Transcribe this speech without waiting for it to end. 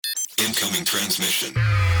Incoming transmission.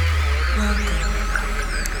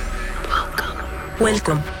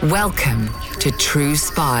 Welcome to True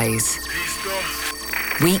Spies.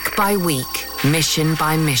 Week by week, mission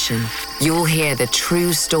by mission, you'll hear the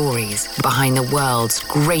true stories behind the world's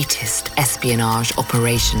greatest espionage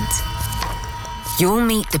operations. You'll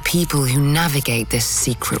meet the people who navigate this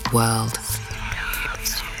secret world.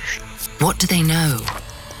 What do they know?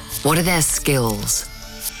 What are their skills?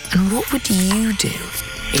 And what would you do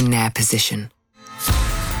in their position?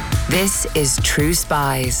 This is True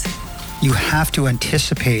Spies. You have to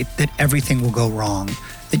anticipate that everything will go wrong,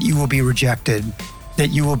 that you will be rejected, that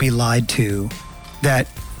you will be lied to, that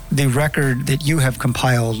the record that you have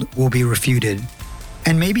compiled will be refuted,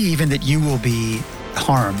 and maybe even that you will be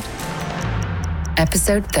harmed.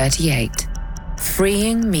 Episode 38,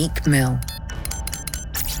 Freeing Meek Mill.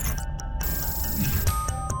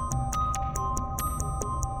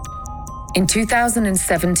 In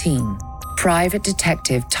 2017, Private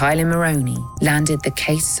Detective Tyler Maroney landed the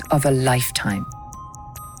case of a lifetime.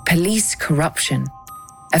 Police corruption,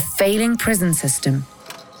 a failing prison system,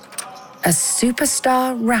 a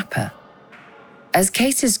superstar rapper. As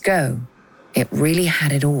cases go, it really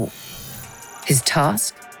had it all. His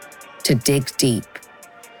task? To dig deep,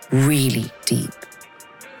 really deep.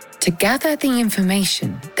 To gather the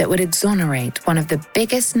information that would exonerate one of the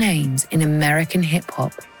biggest names in American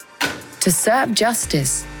hip-hop. To serve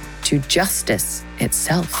justice to justice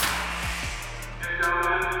itself.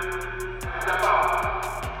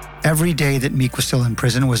 Every day that Meek was still in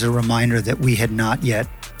prison was a reminder that we had not yet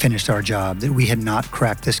finished our job, that we had not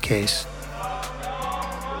cracked this case.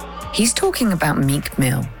 He's talking about Meek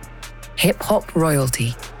Mill, hip-hop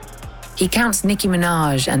royalty. He counts Nicki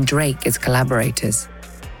Minaj and Drake as collaborators.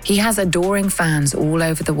 He has adoring fans all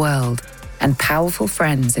over the world and powerful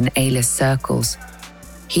friends in A-list circles.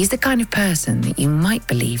 He's the kind of person that you might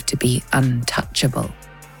believe to be untouchable.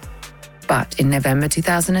 But in November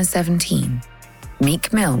 2017,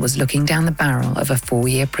 Meek Mill was looking down the barrel of a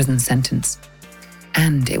 4-year prison sentence.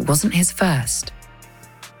 And it wasn't his first.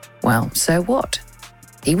 Well, so what?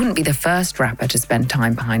 He wouldn't be the first rapper to spend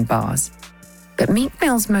time behind bars. But Meek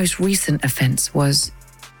Mill's most recent offense was,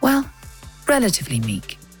 well, relatively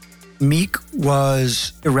meek. Meek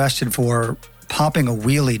was arrested for popping a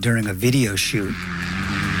wheelie during a video shoot.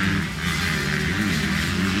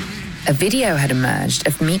 A video had emerged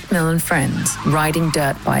of Meek Mill and friends riding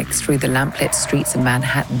dirt bikes through the lamplit streets of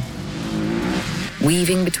Manhattan,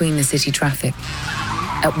 weaving between the city traffic.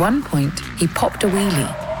 At one point, he popped a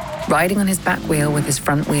wheelie, riding on his back wheel with his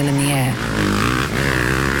front wheel in the air.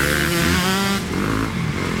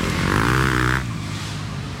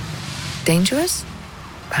 Dangerous?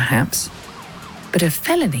 Perhaps. But a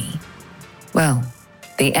felony? Well,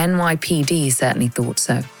 the NYPD certainly thought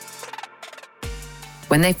so.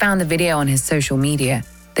 When they found the video on his social media,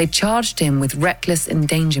 they charged him with reckless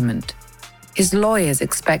endangerment. His lawyers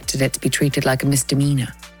expected it to be treated like a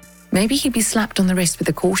misdemeanor. Maybe he'd be slapped on the wrist with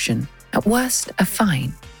a caution, at worst, a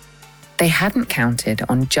fine. They hadn't counted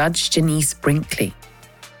on Judge Janice Brinkley.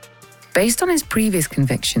 Based on his previous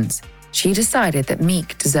convictions, she decided that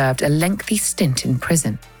Meek deserved a lengthy stint in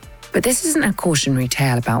prison. But this isn't a cautionary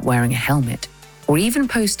tale about wearing a helmet or even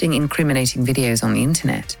posting incriminating videos on the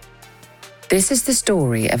internet. This is the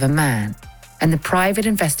story of a man and the private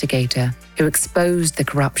investigator who exposed the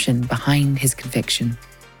corruption behind his conviction.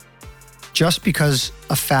 Just because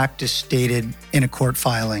a fact is stated in a court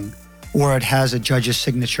filing, or it has a judge's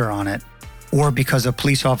signature on it, or because a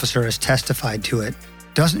police officer has testified to it,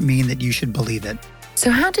 doesn't mean that you should believe it.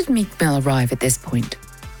 So how did Meek Mill arrive at this point?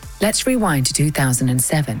 Let's rewind to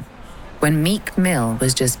 2007, when Meek Mill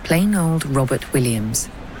was just plain old Robert Williams,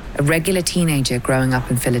 a regular teenager growing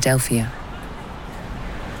up in Philadelphia.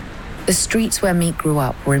 The streets where Meek grew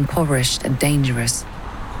up were impoverished and dangerous,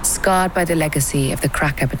 scarred by the legacy of the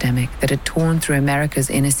crack epidemic that had torn through America's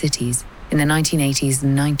inner cities in the 1980s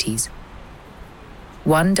and 90s.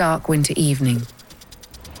 One dark winter evening,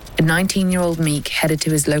 a 19-year-old Meek headed to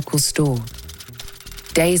his local store.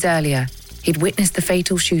 Days earlier, he'd witnessed the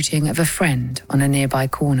fatal shooting of a friend on a nearby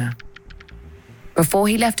corner. Before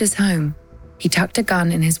he left his home, he tucked a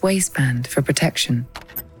gun in his waistband for protection.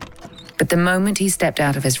 But the moment he stepped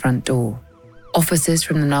out of his front door, officers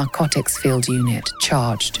from the narcotics field unit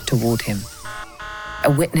charged toward him.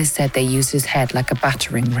 A witness said they used his head like a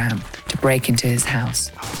battering ram to break into his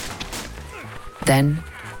house. Then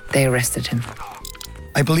they arrested him.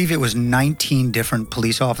 I believe it was 19 different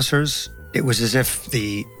police officers. It was as if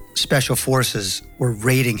the special forces were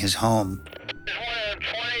raiding his home.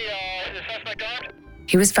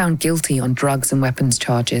 He was found guilty on drugs and weapons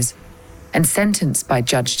charges. and sentenced by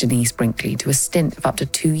Judge Denise Brinkley to a stint of up to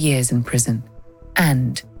 2 years in prison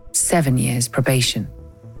and 7 years probation.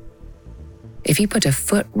 If he put a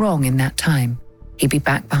foot wrong in that time, he'd be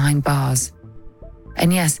back behind bars.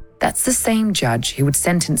 And yes, that's the same judge who would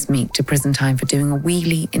sentence Meek to prison time for doing a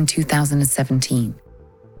wheelie in 2017.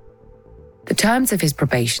 The terms of his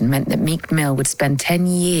probation meant that Meek Mill would spend 10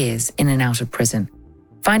 years in and out of prison,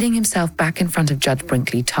 finding himself back in front of Judge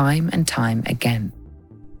Brinkley time and time again.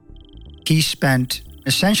 He spent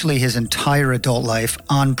essentially his entire adult life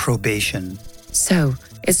on probation. So,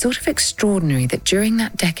 it's sort of extraordinary that during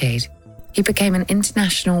that decade, he became an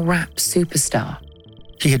international rap superstar.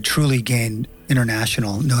 He had truly gained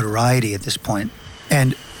international notoriety at this point.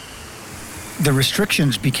 And the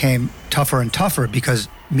restrictions became tougher and tougher because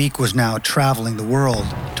Meek was now traveling the world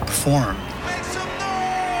to perform.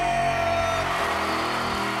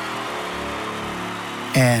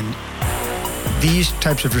 And these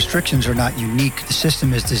types of restrictions are not unique. The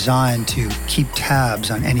system is designed to keep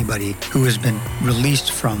tabs on anybody who has been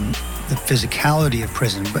released from the physicality of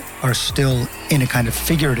prison, but are still in a kind of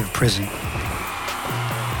figurative prison.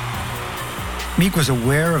 Meek was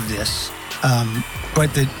aware of this,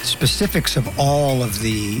 but the specifics of all of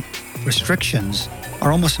the restrictions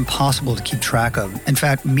are almost impossible to keep track of. In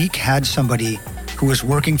fact, Meek had somebody who was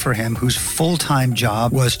working for him whose full-time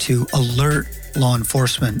job was to alert law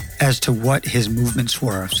enforcement as to what his movements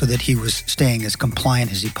were so that he was staying as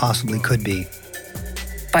compliant as he possibly could be.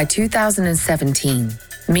 By 2017,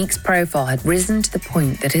 Meek's profile had risen to the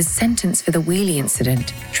point that his sentence for the wheelie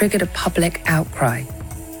incident triggered a public outcry.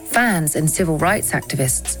 Fans and civil rights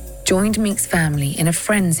activists joined Meek's family in a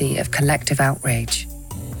frenzy of collective outrage.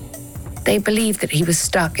 They believed that he was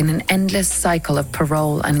stuck in an endless cycle of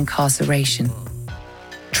parole and incarceration,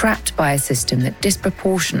 trapped by a system that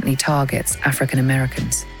disproportionately targets African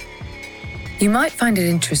Americans. You might find it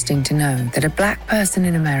interesting to know that a Black person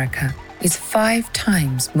in America is 5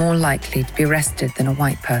 times more likely to be arrested than a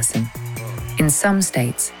white person. In some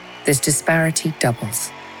states, this disparity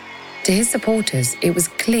doubles. To his supporters, it was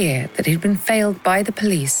clear that he'd been failed by the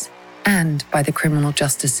police and by the criminal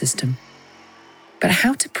justice system. But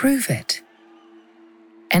how to prove it?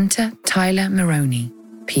 Enter Tyler Maroney,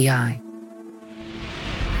 PI.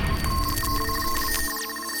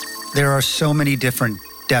 There are so many different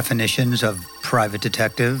definitions of private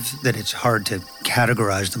detective that it's hard to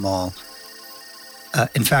categorize them all.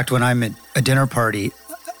 In fact, when I'm at a dinner party,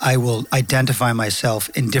 I will identify myself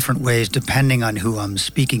in different ways depending on who I'm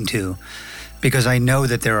speaking to, because I know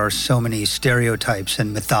that there are so many stereotypes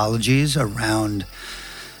and mythologies around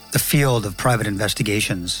the field of private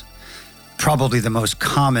investigations. Probably the most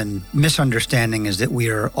common misunderstanding is that we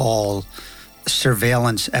are all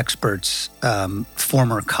surveillance experts,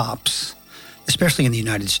 former cops, especially in the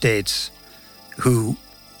United States, who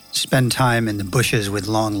spend time in the bushes with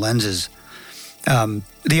long lenses.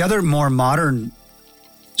 The other more modern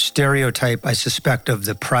stereotype, I suspect, of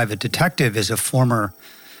the private detective is a former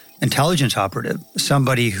intelligence operative,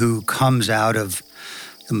 somebody who comes out of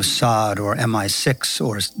the Mossad or MI6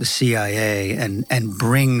 or the CIA and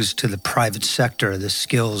brings to the private sector the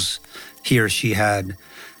skills he or she had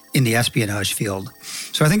in the espionage field.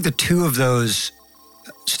 So I think the two of those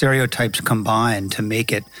stereotypes combine to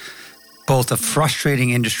make it both a frustrating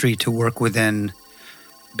industry to work within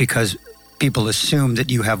because people assume that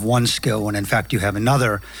you have one skill when in fact you have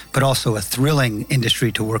another, but also a thrilling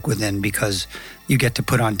industry to work within because you get to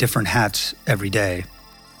put on different hats every day.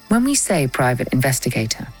 When we say private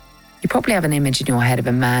investigator, you probably have an image in your head of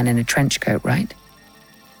a man in a trench coat, right?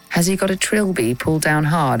 Has he got a trilby pulled down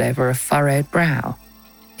hard over a furrowed brow?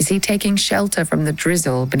 Is he taking shelter from the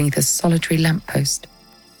drizzle beneath a solitary lamppost?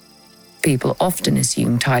 People often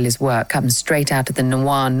assume Tyler's work comes straight out of the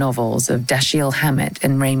noir novels of Dashiell Hammett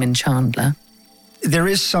and Raymond Chandler. There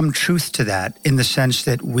is some truth to that in the sense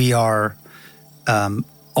that we are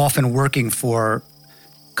often working for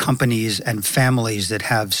companies and families that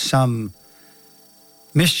have some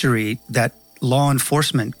mystery that law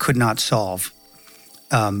enforcement could not solve.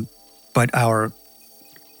 But our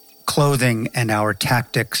clothing and our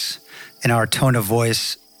tactics and our tone of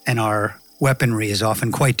voice and our weaponry is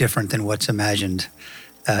often quite different than what's imagined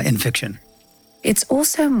in fiction. It's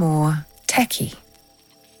also more techie.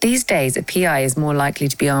 These days, a PI is more likely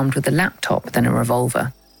to be armed with a laptop than a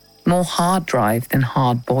revolver, more hard drive than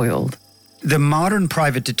hard boiled. The modern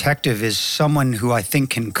private detective is someone who I think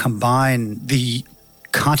can combine the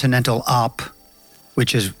continental op,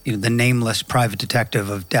 which is the nameless private detective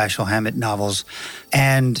of Dashiell Hammett novels,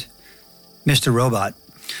 and Mr. Robot.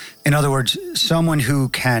 In other words, someone who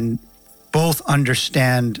can both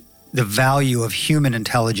understand the value of human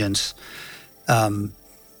intelligence,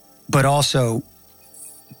 but also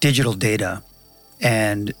digital data.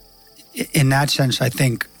 And in that sense, I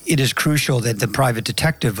think it is crucial that the private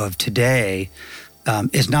detective of today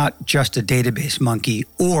is not just a database monkey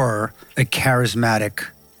or a charismatic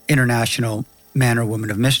international man or woman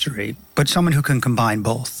of mystery, but someone who can combine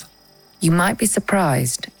both. You might be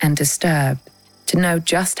surprised and disturbed to know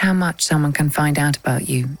just how much someone can find out about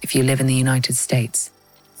you if you live in the United States.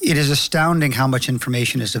 It is astounding how much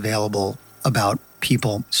information is available about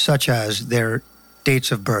people, such as their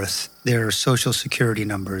dates of birth, their social security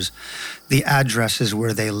numbers, the addresses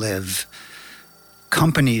where they live,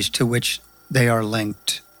 companies to which they are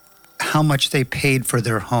linked, how much they paid for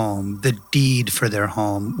their home, the deed for their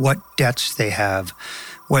home, what debts they have,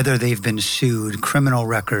 whether they've been sued, criminal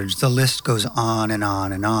records. The list goes on and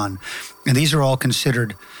on and on. And these are all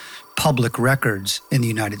considered public records in the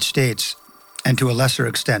United States and to a lesser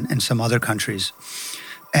extent in some other countries.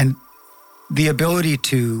 And the ability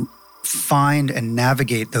to find and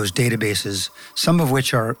navigate those databases, some of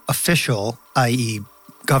which are official, i.e.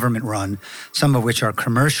 government run, some of which are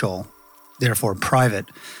commercial, therefore private,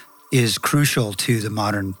 is crucial to the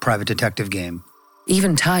modern private detective game.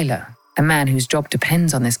 Even Tyler, a man whose job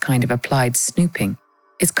depends on this kind of applied snooping,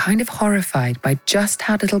 is kind of horrified by just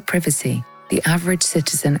how little privacy the average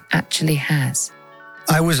citizen actually has.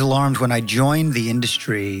 I was alarmed when I joined the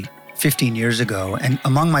industry 15 years ago, and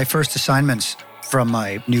among my first assignments from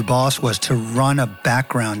my new boss was to run a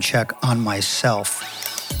background check on myself.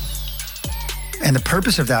 And the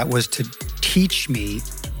purpose of that was to teach me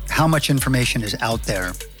how much information is out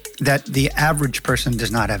there that the average person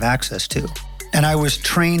does not have access to. And I was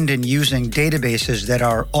trained in using databases that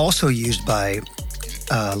are also used by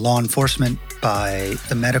law enforcement, by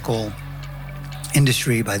the medical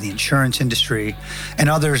industry, by the insurance industry, and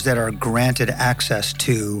others that are granted access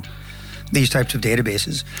to these types of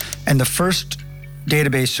databases. And the first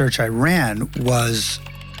database search I ran was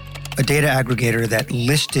a data aggregator that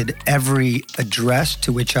listed every address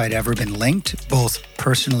to which I'd ever been linked, both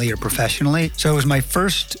personally or professionally. So it was my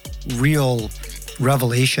first real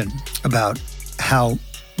revelation about how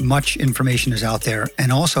much information is out there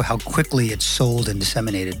and also how quickly it's sold and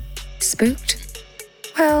disseminated. Spooked?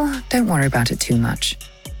 Well, don't worry about it too much.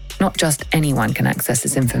 Not just anyone can access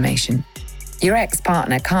this information. Your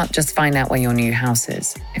ex-partner can't just find out where your new house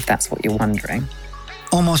is, if that's what you're wondering.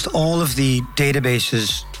 Almost all of the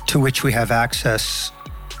databases to which we have access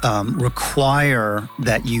require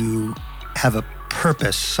that you have a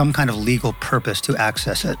purpose, some kind of legal purpose to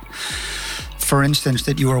access it. For instance,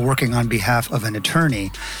 that you are working on behalf of an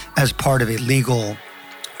attorney as part of a legal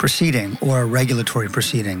proceeding or a regulatory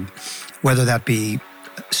proceeding, whether that be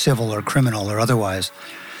civil or criminal or otherwise,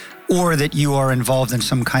 or that you are involved in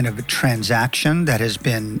some kind of a transaction that has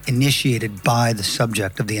been initiated by the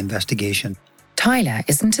subject of the investigation. Tyler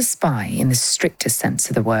isn't a spy in the strictest sense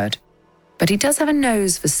of the word, but he does have a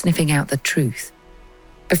nose for sniffing out the truth.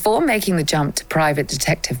 Before making the jump to private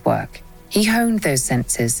detective work, he honed those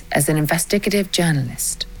senses as an investigative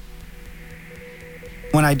journalist.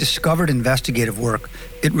 When I discovered investigative work,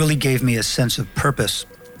 it really gave me a sense of purpose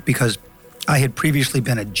because I had previously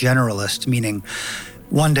been a generalist, meaning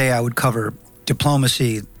one day I would cover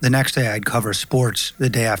diplomacy, the next day I'd cover sports, the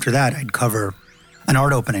day after that I'd cover an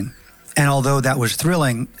art opening. And although that was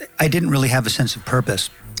thrilling, I didn't really have a sense of purpose.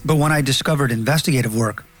 But when I discovered investigative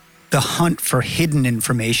work, the hunt for hidden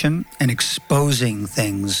information and exposing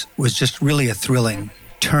things was just really a thrilling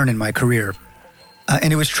turn in my career.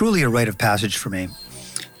 And it was truly a rite of passage for me.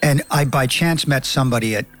 And I, by chance, met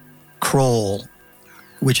somebody at Kroll,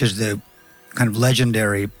 which is the kind of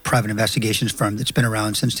legendary private investigations firm that's been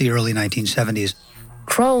around since the early 1970s.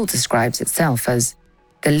 Kroll describes itself as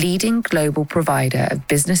the leading global provider of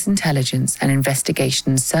business intelligence and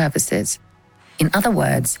investigation services. In other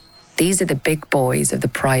words, these are the big boys of the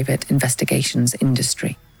private investigations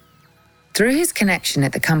industry. Through his connection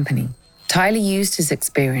at the company, Tyler used his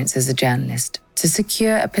experience as a journalist to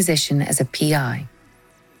secure a position as a PI.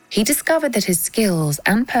 He discovered that his skills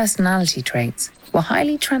and personality traits were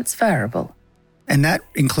highly transferable. And that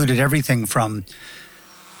included everything from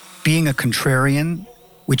being a contrarian,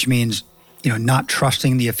 which means not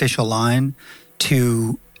trusting the official line,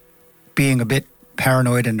 to being a bit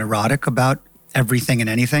paranoid and neurotic about everything and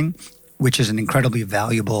anything, which is an incredibly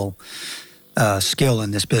valuable skill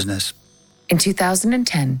in this business. In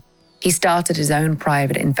 2010, he started his own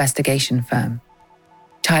private investigation firm.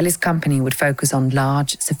 Tyler's company would focus on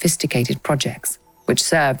large, sophisticated projects, which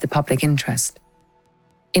served the public interest.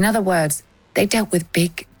 In other words, they dealt with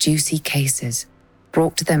big, juicy cases,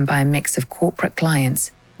 brought to them by a mix of corporate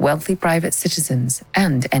clients, wealthy private citizens,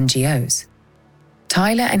 and NGOs.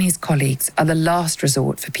 Tyler and his colleagues are the last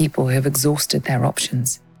resort for people who have exhausted their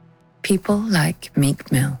options. People like Meek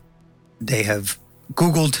Mill. They have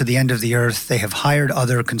Googled to the end of the earth. They have hired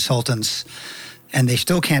other consultants, and they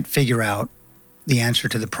still can't figure out the answer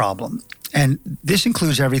to the problem. And this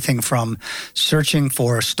includes everything from searching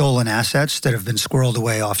for stolen assets that have been squirreled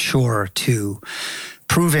away offshore to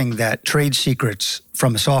proving that trade secrets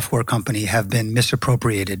from a software company have been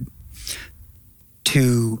misappropriated,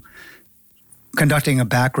 to conducting a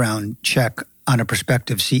background check on a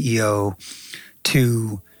prospective CEO,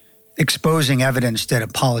 to exposing evidence that a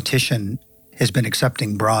politician has been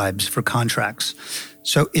accepting bribes for contracts.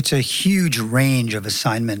 So it's a huge range of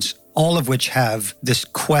assignments, all of which have this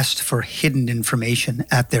quest for hidden information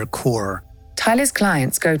at their core. Tyler's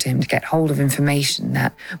clients go to him to get hold of information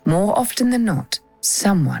that, more often than not,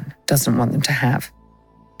 someone doesn't want them to have.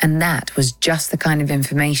 And that was just the kind of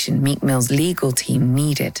information Meek Mill's legal team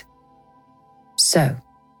needed. So,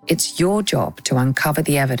 it's your job to uncover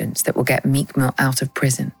the evidence that will get Meek Mill out of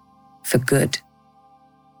prison, for good.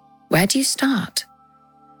 Where do you start?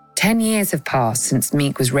 10 years have passed since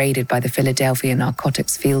Meek was raided by the Philadelphia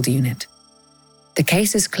Narcotics Field Unit. The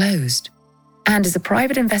case is closed, and as a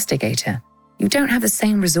private investigator, you don't have the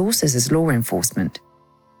same resources as law enforcement.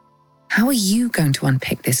 How are you going to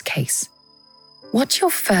unpick this case? What's your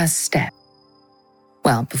first step?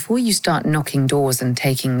 Well, before you start knocking doors and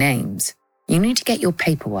taking names, you need to get your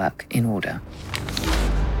paperwork in order.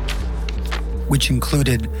 Which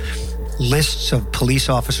included lists of police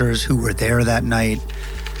officers who were there that night,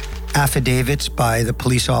 affidavits by the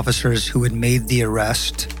police officers who had made the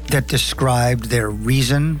arrest that described their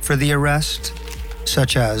reason for the arrest,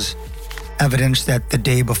 such as evidence that the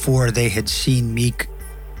day before they had seen Meek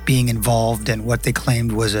being involved in what they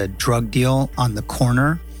claimed was a drug deal on the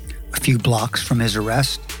corner a few blocks from his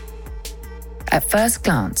arrest. At first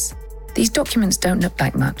glance, these documents don't look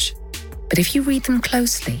like much, but if you read them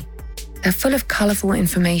closely, they're full of colorful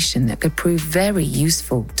information that could prove very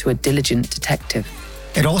useful to a diligent detective.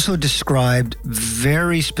 It also described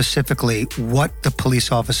very specifically what the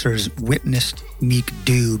police officers witnessed Meek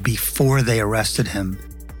do before they arrested him,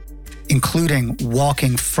 including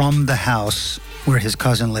walking from the house where his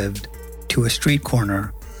cousin lived to a street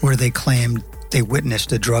corner where they claimed they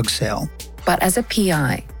witnessed a drug sale. But as a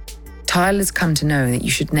PI, Tyler's come to know that you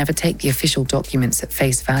should never take the official documents at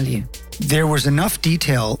face value. There was enough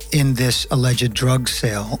detail in this alleged drug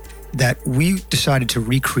sale that we decided to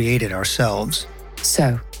recreate it ourselves.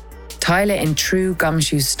 So, Tyler, in true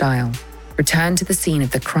gumshoe style, returned to the scene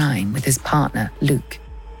of the crime with his partner, Luke.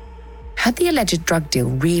 Had the alleged drug deal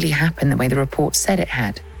really happened the way the report said it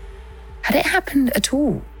had? Had it happened at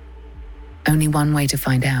all? Only one way to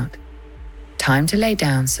find out. Time to lay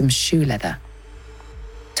down some shoe leather.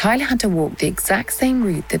 Tyler had to walk the exact same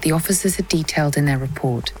route that the officers had detailed in their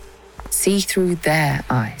report, see through their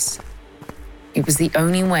eyes. It was the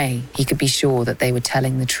only way he could be sure that they were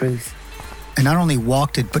telling the truth. And not only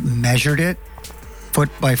walked it, but measured it foot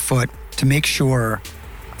by foot to make sure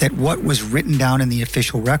that what was written down in the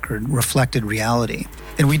official record reflected reality.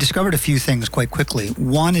 And we discovered a few things quite quickly.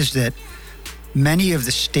 One is that many of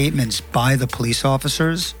the statements by the police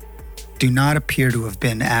officers do not appear to have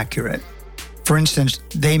been accurate. For instance,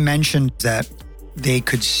 they mentioned that they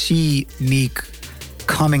could see Meek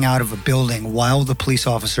coming out of a building while the police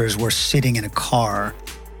officers were sitting in a car.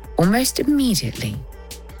 Almost immediately,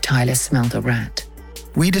 Tyler smelled a rat.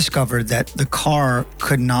 We discovered that the car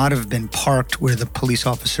could not have been parked where the police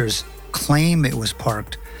officers claim it was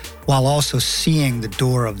parked, while also seeing the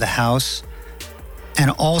door of the house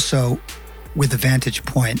and also with the vantage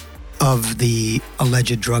point of the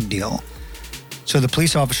alleged drug deal. So the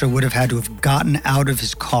police officer would have had to have gotten out of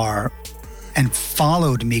his car and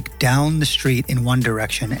followed Meek down the street in one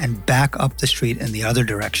direction and back up the street in the other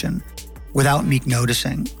direction without Meek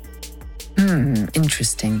noticing.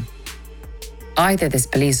 Interesting. Either this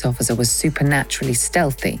police officer was supernaturally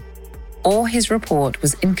stealthy, or his report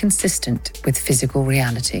was inconsistent with physical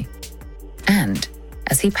reality. And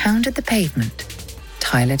as he pounded the pavement,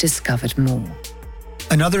 Tyler discovered more.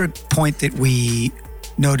 Another point that we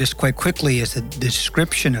noticed quite quickly is that the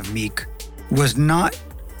description of Meek was not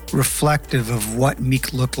reflective of what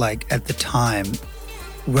Meek looked like at the time,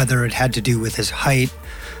 whether it had to do with his height,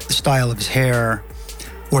 the style of his hair,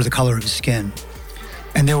 or the color of his skin.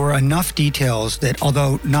 And there were enough details that,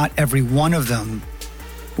 although not every one of them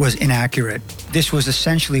was inaccurate, this was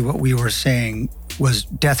essentially what we were saying was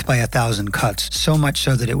death by 1,000 cuts, so much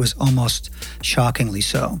so that it was almost shockingly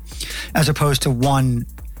so, as opposed to one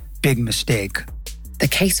big mistake. The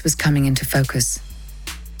case was coming into focus.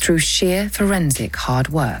 Through sheer forensic hard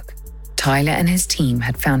work, Tyler and his team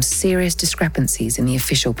had found serious discrepancies in the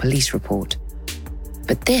official police report.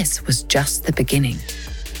 But this was just the beginning.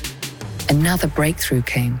 Another breakthrough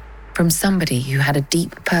came from somebody who had a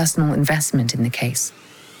deep personal investment in the case.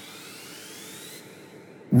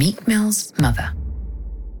 Meek Mill's mother.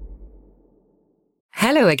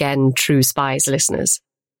 Hello again, True Spies listeners.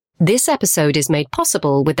 This episode is made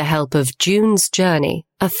possible with the help of June's Journey,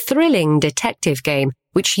 a thrilling detective game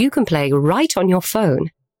which you can play right on your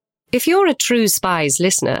phone. If you're a True Spies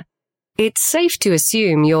listener, it's safe to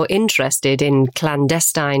assume you're interested in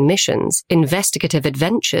clandestine missions, investigative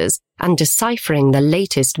adventures, and deciphering the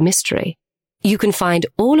latest mystery. You can find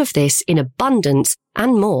all of this in abundance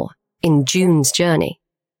and more in June's Journey.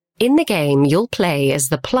 In the game, you'll play as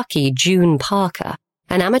the plucky June Parker,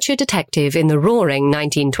 an amateur detective in the roaring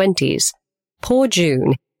 1920s. Poor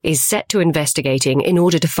June is set to investigating in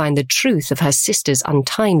order to find the truth of her sister's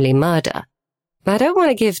untimely murder. I don't want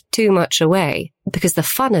to give too much away, because the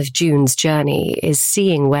fun of June's Journey is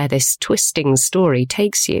seeing where this twisting story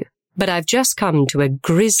takes you. But I've just come to a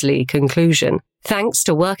grisly conclusion, thanks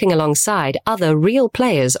to working alongside other real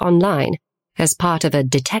players online as part of a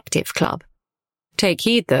detective club. Take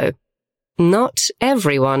heed, though. Not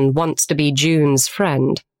everyone wants to be June's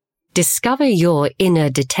friend. Discover your inner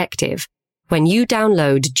detective when you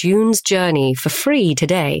download June's Journey for free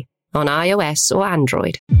today on iOS or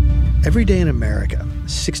Android. Every day in America,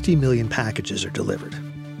 60 million packages are delivered,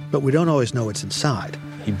 but we don't always know what's inside.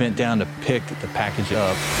 He bent down to pick the package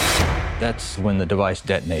up. That's when the device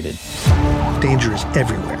detonated. Danger is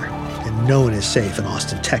everywhere, and no one is safe in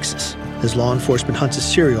Austin, Texas, as law enforcement hunts a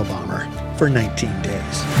serial bomber for 19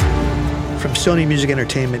 days. From Sony Music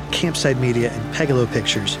Entertainment, Campside Media, and Pegalo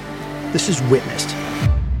Pictures, this is Witnessed.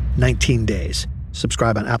 19 Days.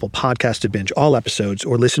 Subscribe on Apple Podcasts to binge all episodes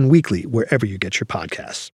or listen weekly wherever you get your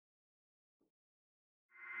podcasts.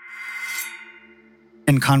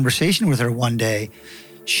 In conversation with her one day,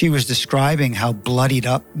 she was describing how bloodied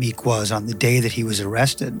up Meek was on the day that he was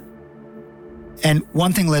arrested. And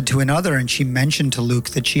one thing led to another, and she mentioned to Luke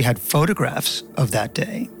that she had photographs of that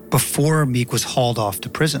day before Meek was hauled off to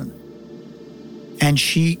prison. And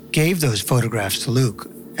she gave those photographs to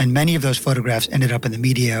Luke, and many of those photographs ended up in the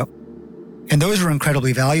media. And those were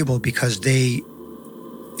incredibly valuable because they,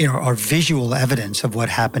 are visual evidence of what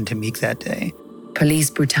happened to Meek that day. Police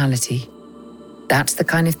brutality. That's the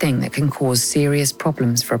kind of thing that can cause serious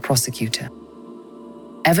problems for a prosecutor.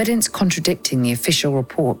 Evidence contradicting the official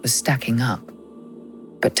report was stacking up.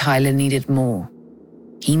 But Tyler needed more.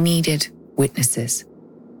 He needed witnesses.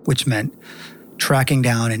 Which meant tracking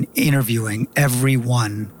down and interviewing every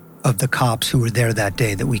one of the cops who were there that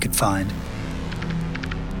day that we could find.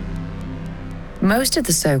 Most of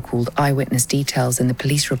the so-called eyewitness details in the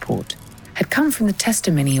police report had come from the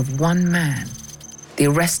testimony of one man, the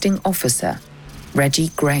arresting officer, Reggie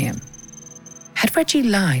Graham. Had Reggie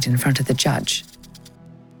lied in front of the judge?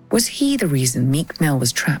 Was he the reason Meek Mill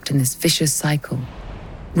was trapped in this vicious cycle,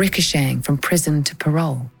 ricocheting from prison to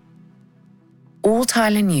parole? All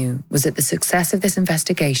Tyler knew was that the success of this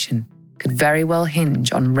investigation could very well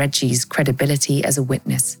hinge on Reggie's credibility as a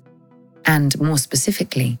witness, and more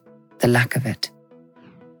specifically, the lack of it.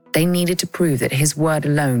 They needed to prove that his word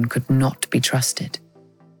alone could not be trusted.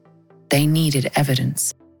 They needed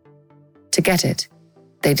evidence. To get it,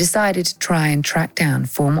 they decided to try and track down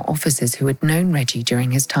former officers who had known Reggie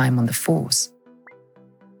during his time on the force.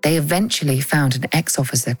 They eventually found an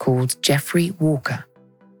ex-officer called Jeffrey Walker.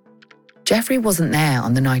 Jeffrey wasn't there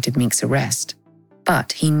on the night of Meek's arrest,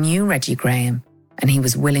 but he knew Reggie Graham and he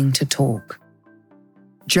was willing to talk.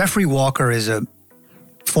 Jeffrey Walker is a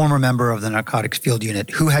former member of the Narcotics Field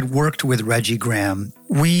Unit who had worked with Reggie Graham.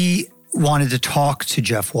 We wanted to talk to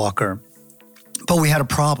Jeff Walker, but we had a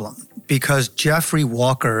problem because Jeffrey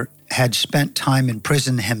Walker had spent time in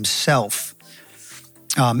prison himself,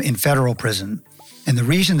 in federal prison. And the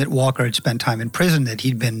reason that Walker had spent time in prison, that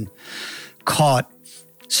he'd been caught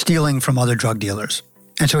stealing from other drug dealers.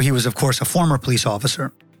 And so he was, of course, a former police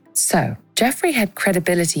officer. So, Jeffrey had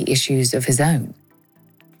credibility issues of his own.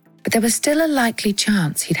 But there was still a likely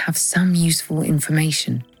chance he'd have some useful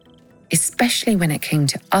information, especially when it came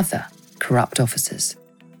to other corrupt officers.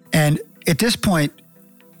 And at this point,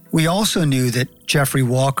 we also knew that Jeffrey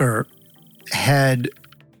Walker had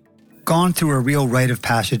gone through a real rite of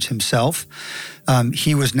passage himself.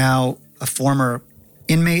 He was now a former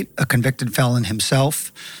inmate, a convicted felon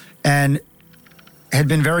himself, and had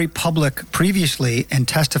been very public previously in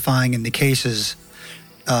testifying in the cases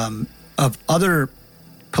of other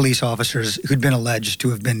police officers who'd been alleged to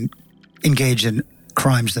have been engaged in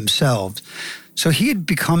crimes themselves. So he had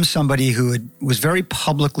become somebody who was very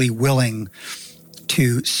publicly willing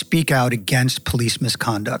to speak out against police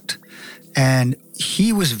misconduct. And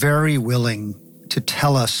he was very willing to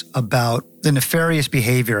tell us about the nefarious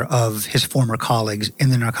behavior of his former colleagues in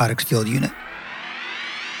the narcotics field unit.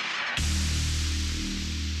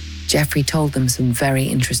 Jeffrey told them some very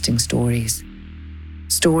interesting stories.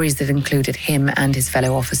 Stories that included him and his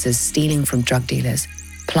fellow officers stealing from drug dealers,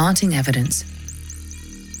 planting evidence,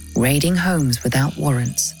 raiding homes without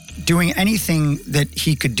warrants, doing anything that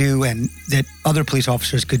he could do and that other police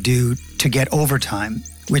officers could do to get overtime,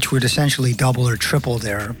 which would essentially double or triple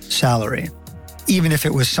their salary. Even if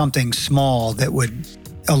it was something small that would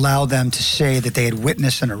allow them to say that they had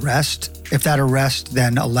witnessed an arrest. If that arrest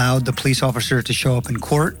then allowed the police officer to show up in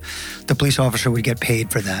court, the police officer would get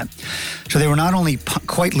paid for that. So they were not only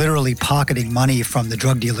quite literally pocketing money from the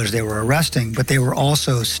drug dealers they were arresting, but they were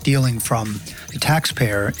also stealing from the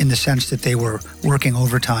taxpayer in the sense that they were working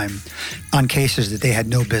overtime on cases that they had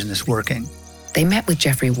no business working. They met with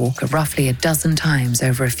Jeffrey Walker roughly a dozen times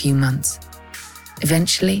over a few months.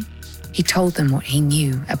 Eventually, he told them what he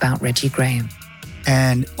knew about Reggie Graham.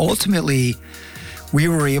 And ultimately, we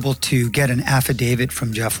were able to get an affidavit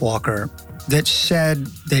from Jeff Walker that said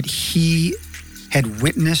that he had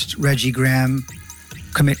witnessed Reggie Graham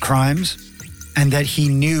commit crimes and that he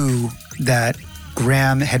knew that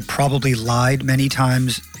Graham had probably lied many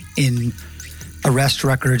times in arrest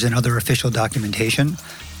records and other official documentation.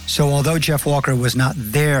 So although Jeff Walker was not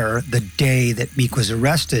there the day that Meek was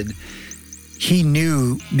arrested, he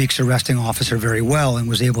knew Meek's arresting officer very well and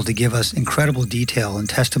was able to give us incredible detail and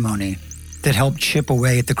testimony that helped chip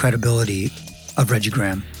away at the credibility of Reggie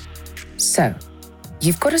Graham. So,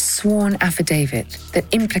 you've got a sworn affidavit that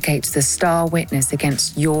implicates the star witness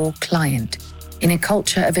against your client in a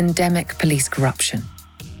culture of endemic police corruption.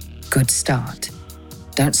 Good start.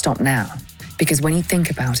 Don't stop now, because when you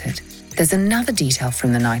think about it, there's another detail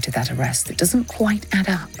from the night of that arrest that doesn't quite add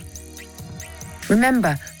up.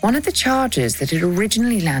 Remember, one of the charges that had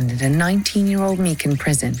originally landed a 19-year-old Meek in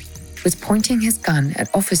prison was pointing his gun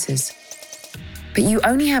at officers. But you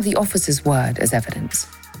only have the officer's word as evidence.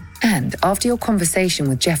 And after your conversation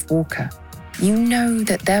with Jeff Walker, you know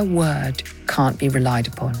that their word can't be relied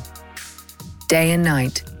upon. Day and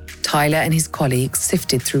night, Tyler and his colleagues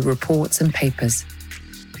sifted through reports and papers.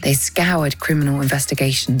 They scoured criminal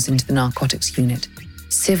investigations into the narcotics unit,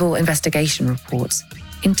 civil investigation reports,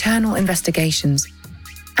 internal investigations,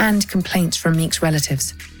 and complaints from Meek's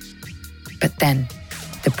relatives. But then,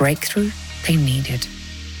 the breakthrough they needed.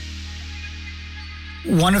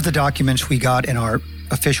 One of the documents we got in our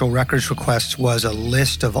official records requests was a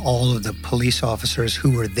list of all of the police officers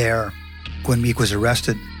who were there when Meek was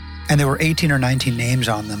arrested. And there were 18 or 19 names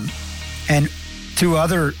on them. And through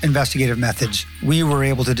other investigative methods, we were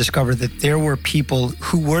able to discover that there were people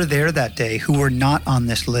who were there that day who were not on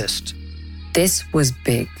this list. This was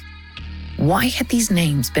big. Why had these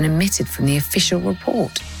names been omitted from the official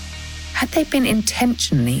report? Had they been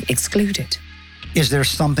intentionally excluded? Is there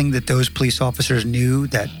something that those police officers knew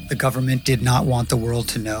that the government did not want the world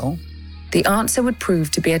to know? The answer would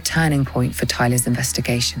prove to be a turning point for Tyler's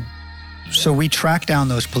investigation. So we tracked down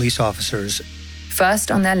those police officers.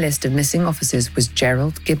 First on their list of missing officers was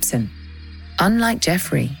Gerald Gibson. Unlike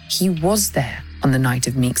Jeffrey, he was there on the night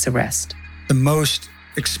of Meek's arrest. The most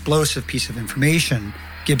explosive piece of information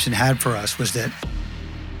Gibson had for us was that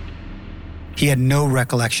he had no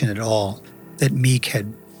recollection at all that Meek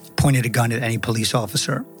had pointed a gun at any police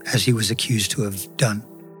officer, as he was accused to have done.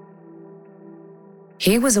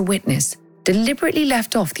 Here was a witness deliberately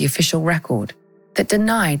left off the official record that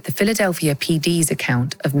denied the Philadelphia PD's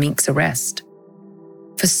account of Meek's arrest.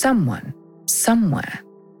 For someone, somewhere,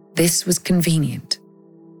 this was convenient.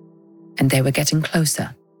 And they were getting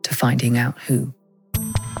closer to finding out who.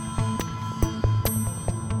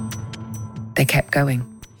 They kept going.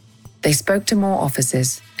 They spoke to more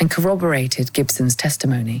officers and corroborated Gibson's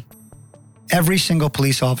testimony. Every single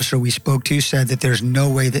police officer we spoke to said that there's no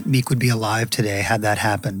way that Meek would be alive today had that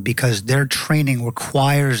happened, because their training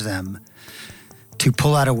requires them to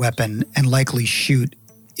pull out a weapon and likely shoot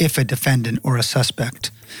if a defendant or a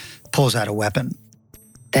suspect pulls out a weapon.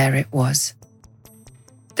 There it was.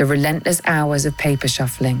 The relentless hours of paper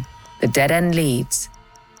shuffling, the dead-end leads,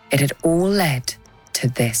 it had all led to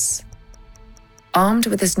this. Armed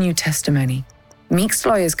with this new testimony, Meek's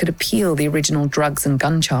lawyers could appeal the original drugs and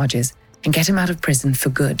gun charges and get him out of prison for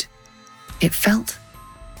good. It felt,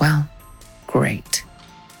 well, great.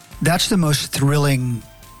 That's the most thrilling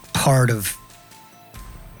part of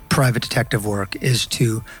private detective work, is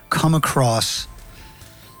to come across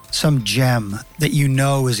some gem that you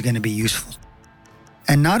know is going to be useful.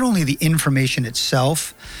 And not only the information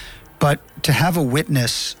itself, but to have a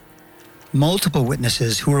witness multiple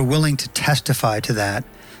witnesses who are willing to testify to that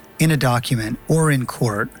in a document or in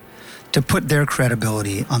court, to put their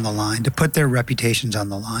credibility on the line, to put their reputations on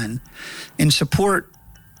the line, in support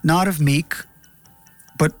not of Meek,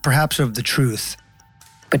 but perhaps of the truth.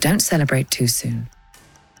 But don't celebrate too soon.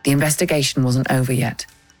 The investigation wasn't over yet.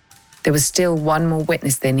 There was still one more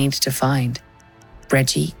witness they needed to find: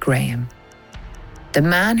 Reggie Graham, the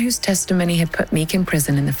man whose testimony had put Meek in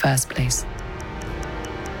prison in the first place.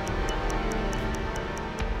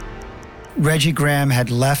 Reggie Graham had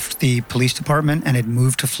left the police department and had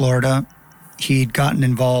moved to Florida. He'd gotten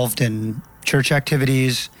involved in church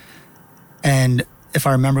activities and, if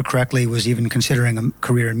I remember correctly, was even considering a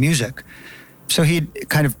career in music. So he'd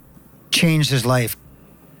kind of changed his life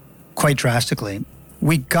quite drastically.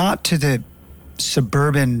 We got to the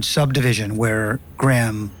suburban subdivision where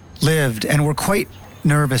Graham lived and were quite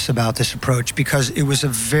nervous about this approach because it was a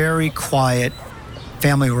very quiet,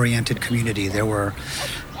 family-oriented community. There were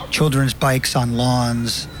children's bikes on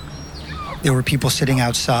lawns. There were people sitting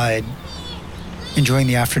outside, enjoying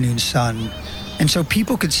the afternoon sun. And so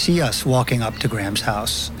people could see us walking up to Graham's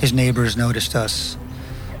house. His neighbors noticed us.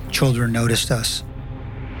 Children noticed us.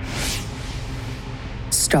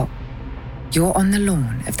 Stop. You're on the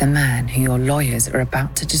lawn of the man who your lawyers are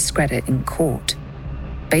about to discredit in court,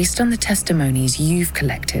 based on the testimonies you've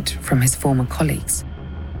collected from his former colleagues.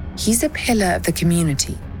 He's a pillar of the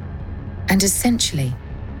community, and essentially,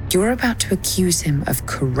 you're about to accuse him of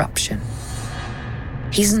corruption.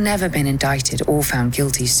 He's never been indicted or found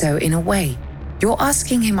guilty, so in a way, you're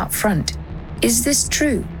asking him up front, is this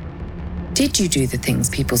true? Did you do the things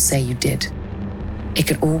people say you did? It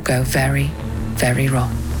could all go very, very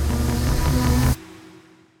wrong.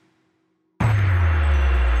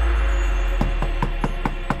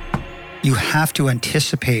 You have to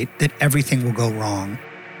anticipate that everything will go wrong,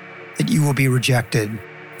 that you will be rejected,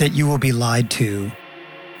 that you will be lied to,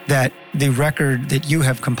 that the record that you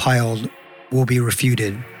have compiled will be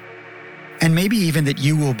refuted, and maybe even that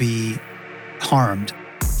you will be harmed.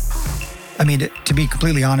 I mean, to be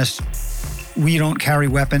completely honest, we don't carry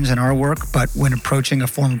weapons in our work, but when approaching a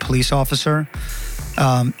former police officer,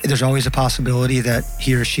 there's always a possibility that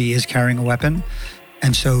he or she is carrying a weapon.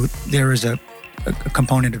 And so there is a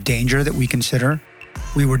component of danger that we consider.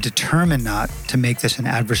 We were determined not to make this an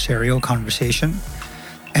adversarial conversation.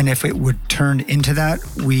 And if it would turn into that,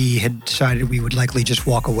 we had decided we would likely just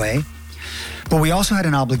walk away. But we also had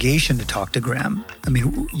an obligation to talk to Graham. I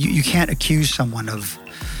mean, you can't accuse someone of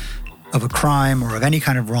a crime or of any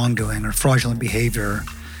kind of wrongdoing or fraudulent behavior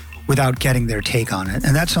without getting their take on it.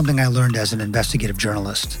 And that's something I learned as an investigative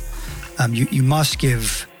journalist. You must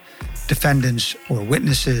give defendants or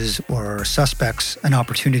witnesses or suspects an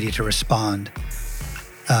opportunity to respond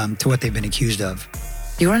to what they've been accused of.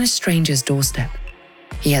 You're on a stranger's doorstep.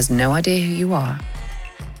 He has no idea who you are.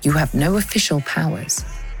 You have no official powers.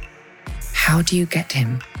 How do you get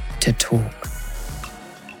him to talk?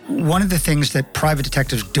 One of the things that private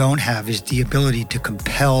detectives don't have is the ability to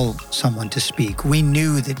compel someone to speak. We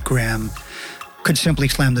knew that Graham could simply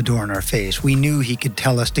slam the door in our face. We knew he could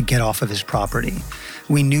tell us to get off of his property.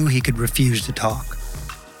 We knew he could refuse to talk.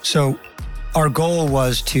 So our goal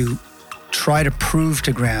was to try to prove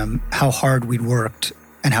to Graham how hard we'd worked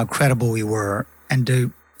and how credible we were, and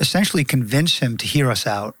to essentially convince him to hear us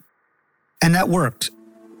out. And that worked.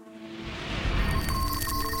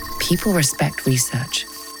 People respect research.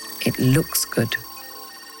 It looks good.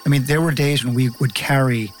 I mean, there were days when we would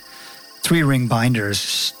carry 3-ring binders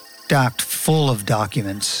stacked full of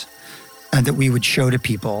documents and that we would show to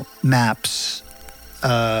people: maps,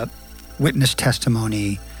 witness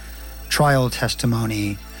testimony, trial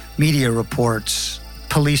testimony, media reports,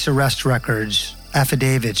 police arrest records,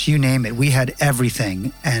 affidavits, you name it. We had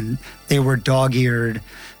everything, and they were dog-eared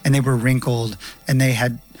and they were wrinkled and they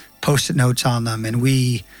had Post-it notes on them, and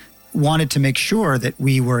we wanted to make sure that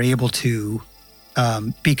we were able to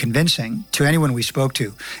be convincing to anyone we spoke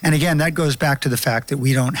to. And again, that goes back to the fact that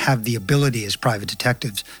we don't have the ability as private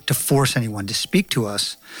detectives to force anyone to speak to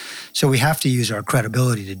us. So we have to use our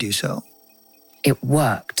credibility to do so. It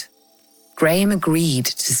worked. Graham agreed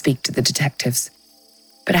to speak to the detectives.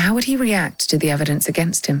 But how would he react to the evidence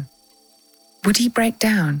against him? Would he break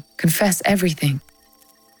down, confess everything,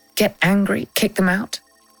 get angry, kick them out,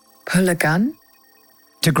 pull a gun?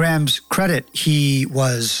 To Graham's credit, he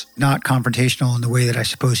was not confrontational in the way that I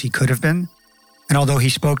suppose he could have been. And although he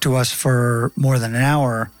spoke to us for more than an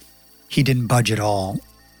hour, he didn't budge at all.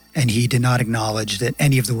 And he did not acknowledge that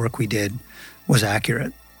any of the work we did was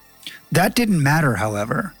accurate. That didn't matter,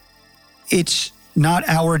 however. It's not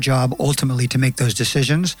our job ultimately to make those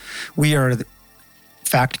decisions. We are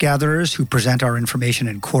fact gatherers who present our information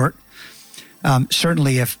in court.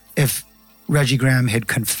 Certainly if Reggie Graham had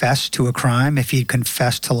confessed to a crime, if he had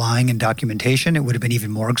confessed to lying in documentation, it would have been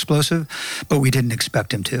even more explosive, but we didn't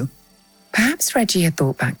expect him to. Perhaps Reggie had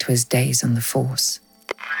thought back to his days on the force.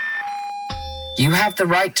 You have the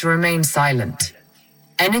right to remain silent.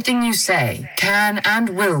 Anything you say can and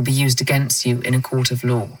will be used against you in a court of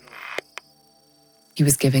law. He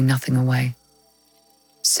was giving nothing away.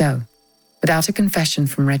 So, without a confession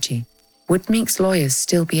from Reggie, would Meek's lawyers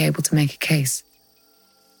still be able to make a case?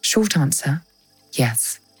 Short answer,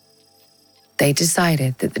 yes. They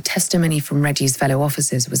decided that the testimony from Reggie's fellow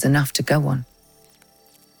officers was enough to go on.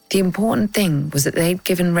 The important thing was that they'd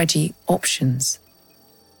given Reggie options.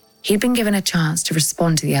 He'd been given a chance to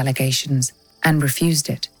respond to the allegations and refused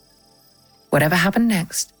it. Whatever happened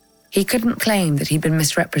next, he couldn't claim that he'd been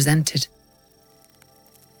misrepresented.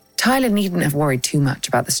 Tyler needn't have worried too much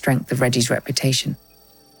about the strength of Reggie's reputation.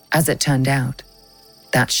 As it turned out,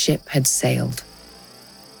 that ship had sailed.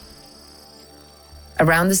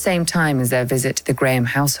 Around the same time as their visit to the Graham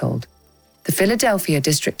household, the Philadelphia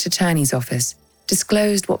District Attorney's Office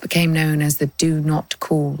disclosed what became known as the Do Not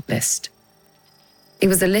Call list. It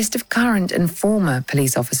was a list of current and former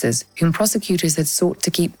police officers whom prosecutors had sought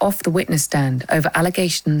to keep off the witness stand over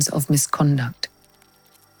allegations of misconduct.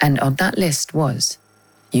 And on that list was,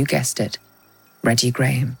 you guessed it, Reggie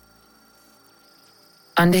Graham.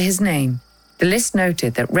 Under his name, the list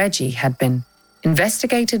noted that Reggie had been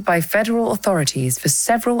investigated by federal authorities for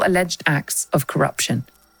several alleged acts of corruption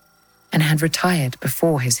and had retired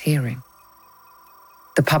before his hearing.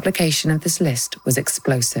 The publication of this list was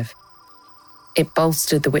explosive. It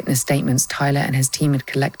bolstered the witness statements Tyler and his team had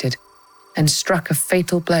collected and struck a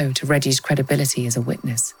fatal blow to Reggie's credibility as a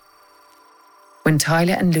witness. When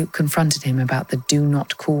Tyler and Luke confronted him about the Do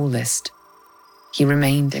Not Call list, he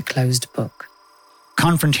remained a closed book.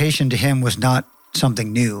 Confrontation to him was not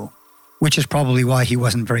something new, which is probably why he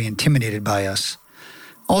wasn't very intimidated by us.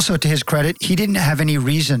 Also, to his credit, he didn't have any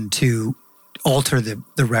reason to alter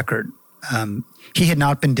the record. He had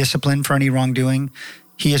not been disciplined for any wrongdoing.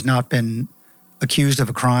 He has not been accused of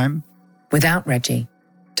a crime. Without Reggie,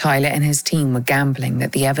 Tyler and his team were gambling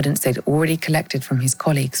that the evidence they'd already collected from his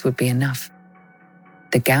colleagues would be enough.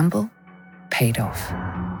 The gamble paid off.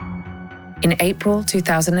 In April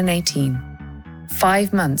 2018,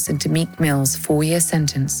 5 months into Meek Mill's 4-year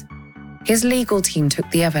sentence, his legal team took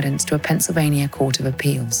the evidence to a Pennsylvania Court of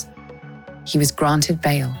Appeals. He was granted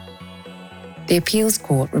bail. The appeals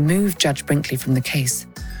court removed Judge Brinkley from the case.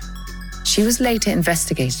 She was later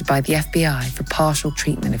investigated by the FBI for partial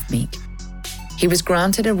treatment of Meek. He was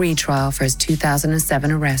granted a retrial for his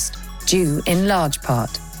 2007 arrest, due in large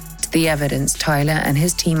part to the evidence Tyler and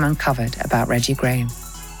his team uncovered about Reggie Graham.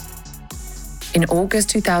 In August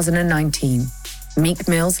 2019, Meek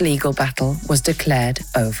Mill's legal battle was declared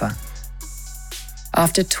over.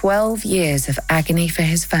 After 12 years of agony for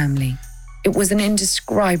his family, it was an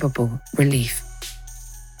indescribable relief.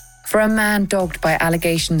 For a man dogged by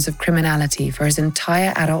allegations of criminality for his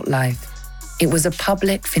entire adult life, it was a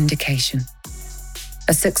public vindication,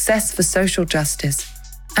 a success for social justice,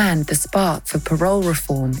 and the spark for parole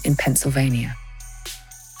reform in Pennsylvania.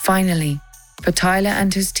 Finally, for Tyler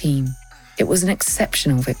and his team, it was an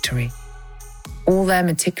exceptional victory. All their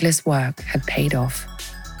meticulous work had paid off.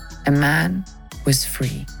 A man was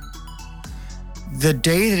free. The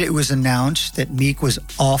day that it was announced that Meek was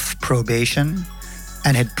off probation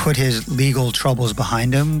and had put his legal troubles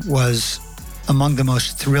behind him was among the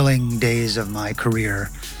most thrilling days of my career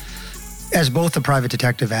as both a private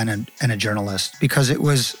detective and a journalist, because it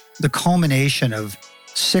was the culmination of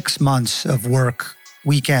 6 months of work,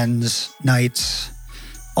 weekends, nights,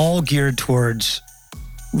 all geared towards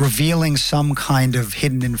revealing some kind of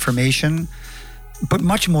hidden information. But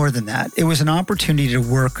much more than that, it was an opportunity to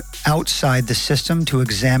work outside the system, to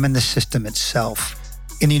examine the system itself.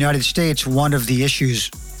 In the United States, one of the issues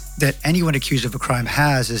that anyone accused of a crime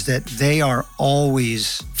has is that they are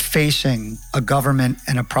always facing a government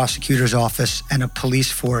and a prosecutor's office and a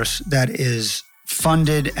police force that is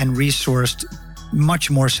funded and resourced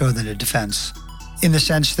much more so than a defense, in the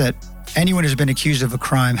sense that anyone who's been accused of a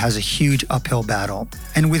crime has a huge uphill battle.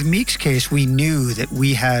 And with Meek's case, we knew that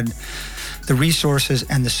we had the resources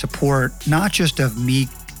and the support, not just of Meek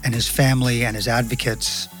and his family and his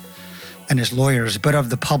advocates and his lawyers, but of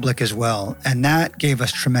the public as well. And that gave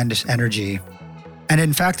us tremendous energy. And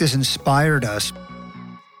in fact, this inspired us.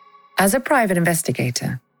 As a private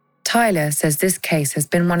investigator, Tyler says this case has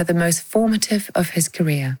been one of the most formative of his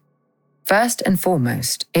career. First and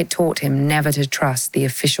foremost, it taught him never to trust the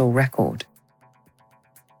official record.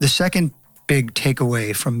 The second big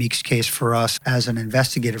takeaway from Meek's case for us as an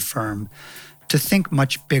investigative firm, to think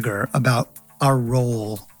much bigger about our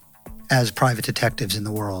role as private detectives in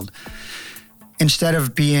the world. Instead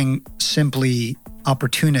of being simply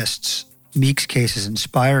opportunists, Meek's case has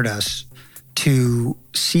inspired us to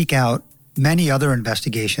seek out many other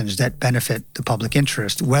investigations that benefit the public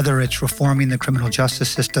interest, whether it's reforming the criminal justice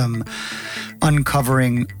system,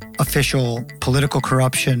 uncovering official political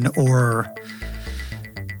corruption, or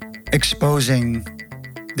exposing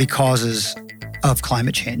the causes of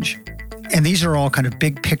climate change. And these are all kind of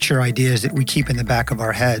big picture ideas that we keep in the back of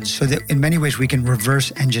our heads so that in many ways we can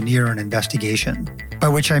reverse engineer an investigation. By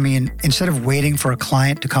which I mean, instead of waiting for a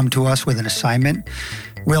client to come to us with an assignment,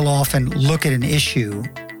 we'll often look at an issue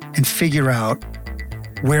and figure out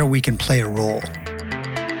where we can play a role.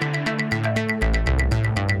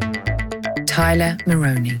 Tyler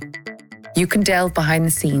Maroney. You can delve behind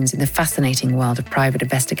the scenes in the fascinating world of private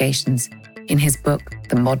investigations in his book,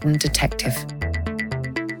 The Modern Detective.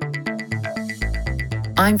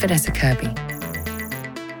 I'm Vanessa Kirby.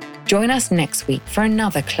 Join us next week for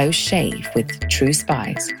another close shave with True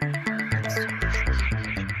Spies.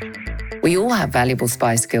 We all have valuable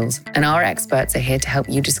spy skills, and our experts are here to help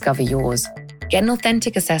you discover yours. Get an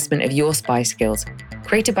authentic assessment of your spy skills,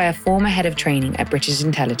 created by a former head of training at British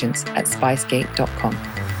Intelligence at spicegate.com.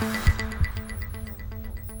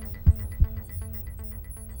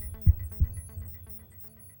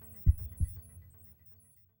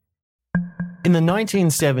 In the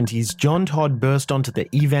 1970s, John Todd burst onto the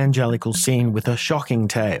evangelical scene with a shocking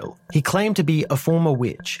tale. He claimed to be a former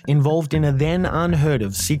witch involved in a then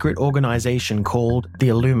unheard-of secret organization called the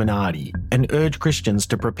Illuminati and urged Christians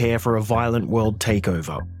to prepare for a violent world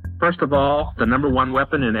takeover. First of all, the number one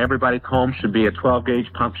weapon in everybody's home should be a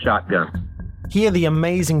 12-gauge pump shotgun. Hear the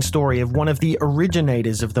amazing story of one of the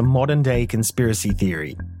originators of the modern-day conspiracy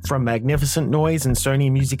theory. From Magnificent Noise and Sony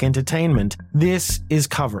Music Entertainment, this is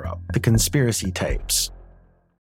Cover Up, the Conspiracy Tapes.